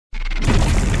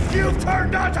You've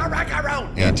turned on to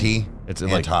Rykerroad. Anti. It's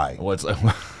like anti. What's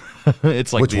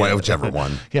it's like whichever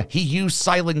one. Yeah, he used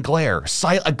silent glare.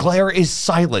 Glare is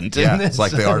silent. Yeah, it's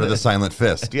like the art of the silent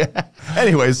fist. Yeah.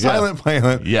 Anyways, Silent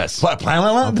Planet. Yes.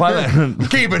 Planet.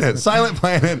 Keeping it. Silent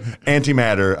Planet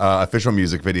Antimatter official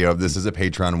music video. This is a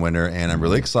Patreon winner, and I'm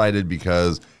really excited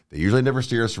because they usually never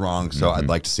steer us wrong, so I'd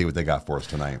like to see what they got for us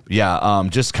tonight. Yeah,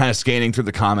 just kind of scanning through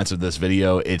the comments of this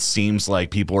video, it seems like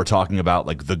people are talking about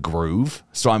like the groove.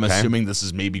 So I'm assuming this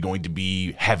is maybe going to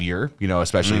be heavier, you know,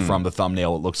 especially from the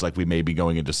thumbnail. It looks like we may be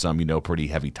going into some, you know, pretty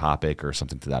heavy topic or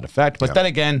something to that effect. But then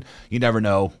again, you never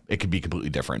know. It could be completely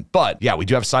different. But yeah, we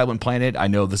do have Silent Planet. I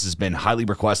know this has been highly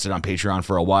requested on Patreon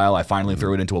for a while. I finally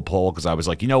threw it into a poll because I was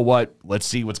like, you know what? Let's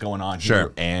see what's going on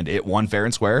here. And it won fair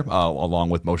and square,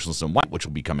 along with Motionless in White, which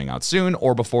will be coming out soon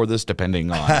or before this, depending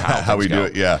on how we do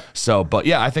it. Yeah. So, but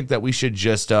yeah, I think that we should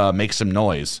just make some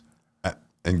noise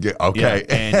and get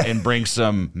and bring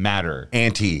some matter.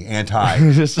 Anti.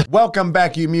 Welcome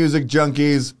back, you music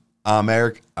junkies. I'm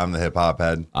Eric. I'm the hip hop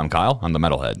head. I'm Kyle. I'm the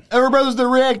metal head. And we're brothers that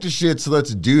react to shit. So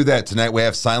let's do that. Tonight we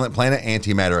have Silent Planet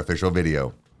Antimatter official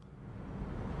video.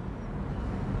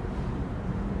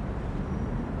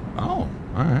 Oh,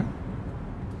 all right.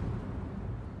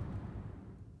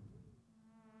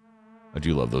 I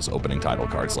do love those opening title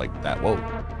cards like that. Whoa.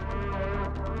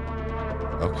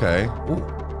 Okay. Ooh.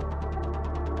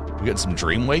 We got some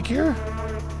Dream Wake here?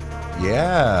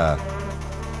 Yeah.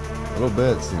 A little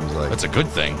bit, seems like. That's a good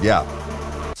thing. Yeah.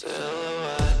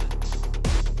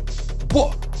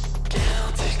 Whoa.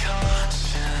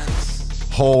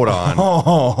 Hold on.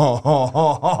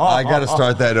 I got to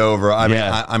start that over. I mean,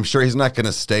 I'm sure he's not going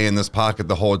to stay in this pocket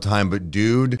the whole time, but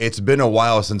dude, it's been a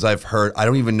while since I've heard, I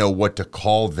don't even know what to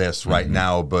call this right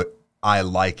now, but I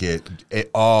like it.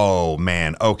 Oh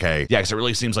man, okay. Yeah, because it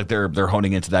really seems like they're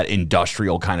honing into that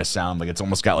industrial kind of sound. Like it's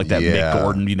almost got like that Mick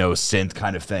Gordon, you know, synth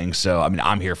kind of thing. So I mean,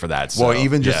 I'm here for that. So, well,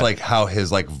 even just like how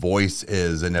his like voice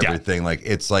is and everything. Like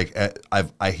it's like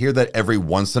I hear that every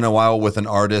once in a while with an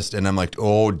artist, and I'm like,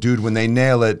 oh, dude, when they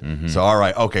nail it. So all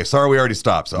right, okay. Sorry, we already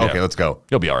stopped. So okay, let's go.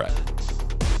 You'll be all right.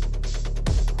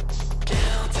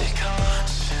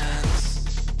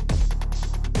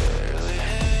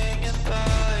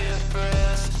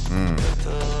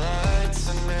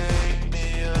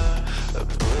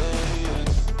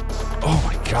 Oh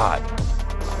my God.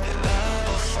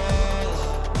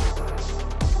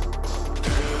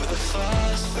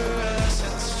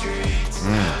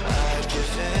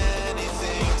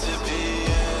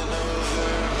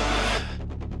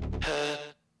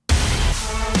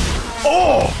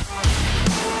 Oh!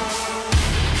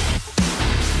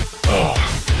 Oh.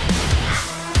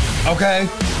 Okay.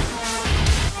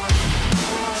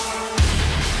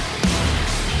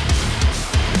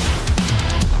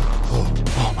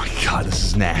 Oh my God, this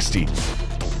is nasty.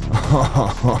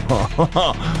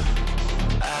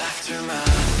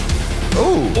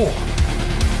 Ooh.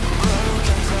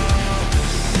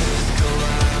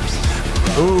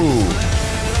 Ooh.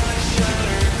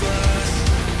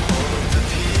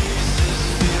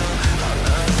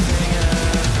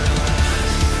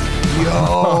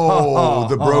 Yo,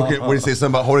 the broken. What do you say?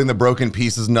 Something about holding the broken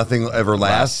pieces, nothing ever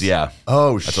lasts. Yeah.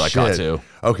 Oh, that's what I got too.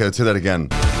 Okay, let's hear that again.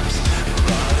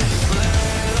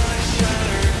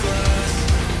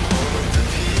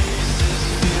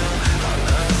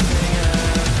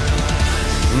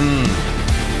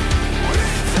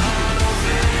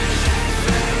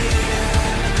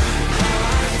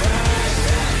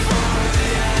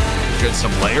 Get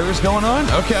some layers going on.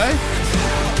 Okay.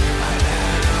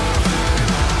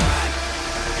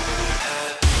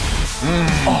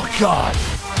 Oh God.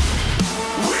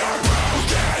 We are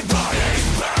broken bodies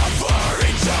bound for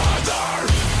each other.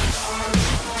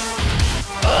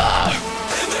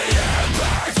 In the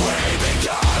impact we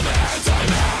become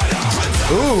antimatter.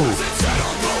 Ooh.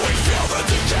 But we feel the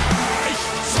decay.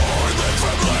 Sword lit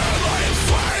from landline and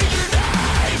flame your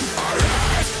name. Our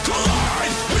heads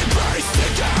collide. We brace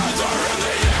together. In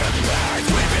the impact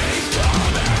we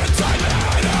become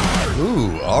antimatter.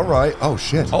 Ooh. All right. Oh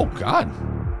shit. Oh God.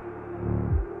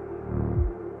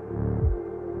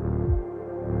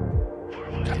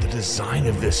 God, the design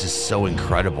of this is so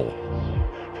incredible.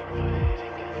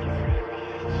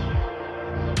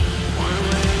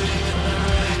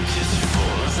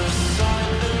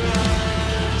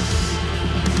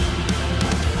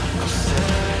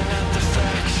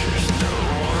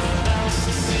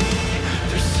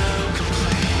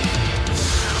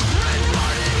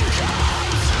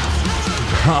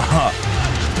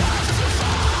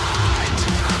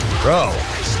 Bro.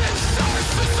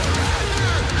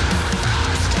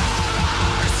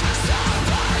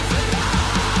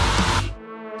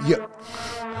 Yeah.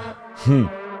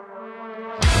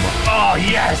 Oh,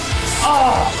 yes!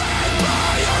 Oh!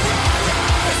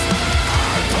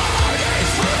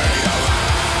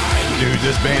 Dude,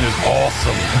 this band is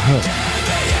awesome.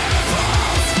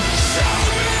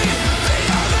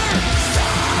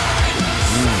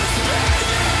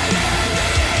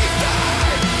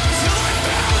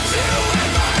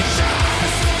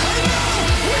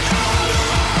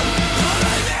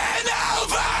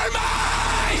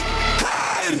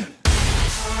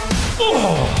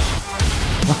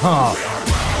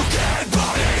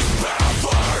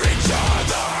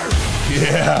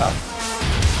 Yeah.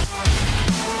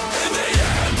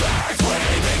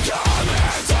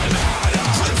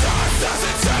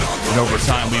 And over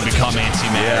time, we become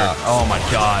Antimatter. Yeah. Oh my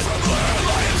God.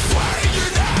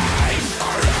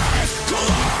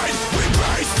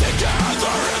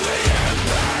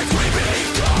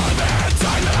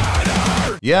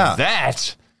 Yeah.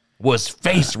 That was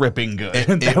face ripping good.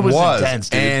 It That was was intense,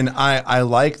 dude. And I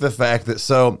like the fact that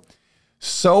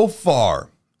so far,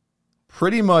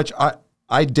 pretty much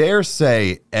I dare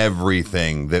say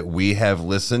everything that we have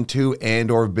listened to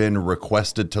and or been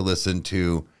requested to listen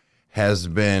to has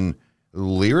been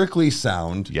lyrically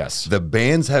sound. Yes. The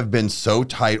bands have been so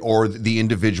tight, or the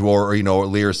individual, or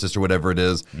lyricist or whatever it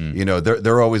is,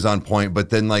 they're always on point. But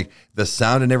then like the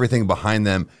sound and everything behind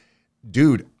them,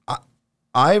 dude,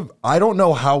 I don't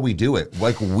know how we do it.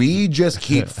 Like, we just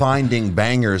keep finding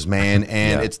bangers, man.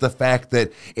 And it's the fact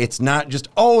that it's not just,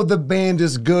 oh, the band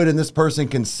is good and this person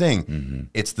can sing.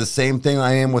 It's the same thing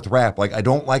I am with rap. Like, I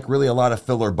don't like really a lot of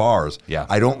filler bars. Yeah.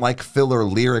 I don't like filler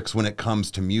lyrics when it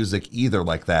comes to music either,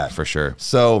 like that. For sure.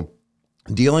 So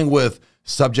dealing with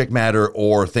subject matter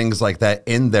or things like that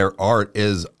in their art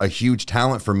is a huge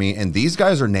talent for me, and these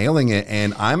guys are nailing it.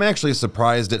 And I'm actually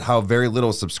surprised at how very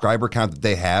little subscriber count that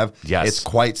they have. Yes. It's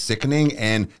quite sickening,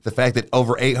 and the fact that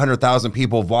over 800,000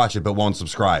 people have watched it but won't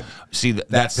subscribe. See, that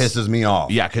that's, pisses me off.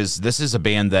 Yeah, because this is a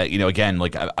band that, again,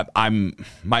 like I'm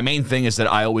my main thing is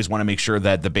that I always want to make sure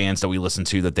that the bands that we listen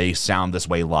to, that they sound this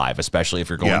way live, especially if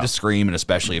you're going to scream, and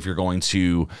especially if you're going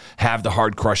to have the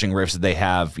hard crushing riffs that they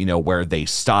have, where they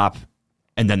stop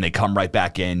and then they come right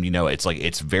back in. It's like,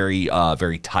 it's very,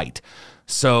 very tight.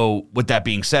 So with that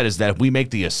being said, is that if we make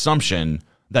the assumption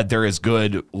that they're as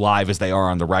good live as they are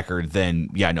on the record, then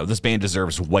no, this band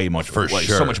deserves way much,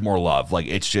 so much more love. Like,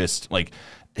 it's just like,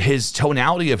 his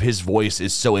tonality of his voice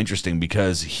is so interesting,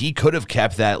 because he could have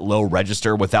kept that low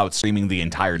register without screaming the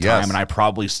entire time, and I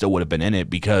probably still would have been in it,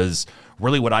 because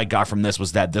really what I got from this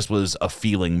was that this was a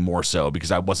feeling more so,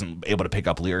 because I wasn't able to pick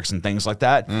up lyrics and things like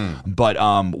that. But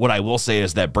what I will say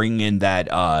is that bringing in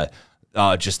that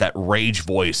just that rage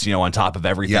voice, on top of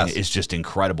everything is just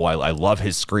incredible. I love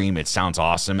his scream. It sounds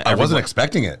awesome. I wasn't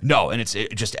expecting it. No, and it's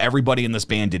just everybody in this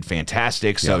band did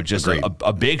fantastic. So just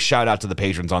a big shout out to the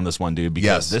patrons on this one, dude,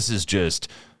 because this is just,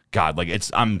 God, like,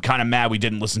 I'm kind of mad we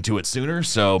didn't listen to it sooner.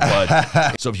 So,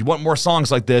 but so if you want more songs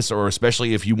like this, or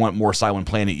especially if you want more Silent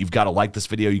Planet, you've got to like this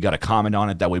video. You got to comment on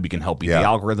it. That way we can help beat the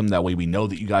algorithm. That way we know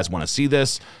that you guys want to see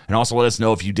this, and also let us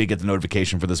know if you did get the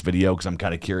notification for this video, because I'm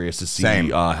kind of curious to see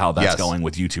how that's going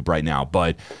with YouTube right now.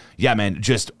 But yeah, man,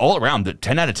 just all around, the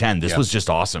 10 out of 10. This was just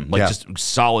awesome. Like, just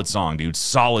solid song, dude.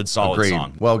 Solid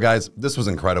song. Well, guys, this was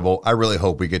incredible. I really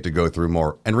hope we get to go through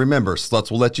more. And remember,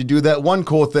 sluts will let you do that one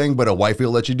cool thing, but a wifey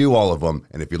will let you do all of them.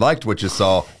 And if you liked what you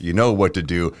saw, you know what to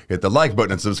do. Hit the like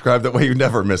button and subscribe. That way you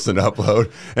never miss an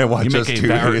upload. And watch us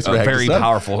two idiots react to very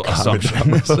powerful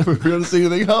assumption. If you want to see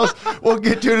anything else, we'll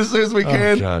get to it as soon as we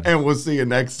can. And we'll see you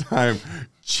next time.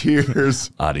 Cheers.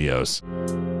 Adios.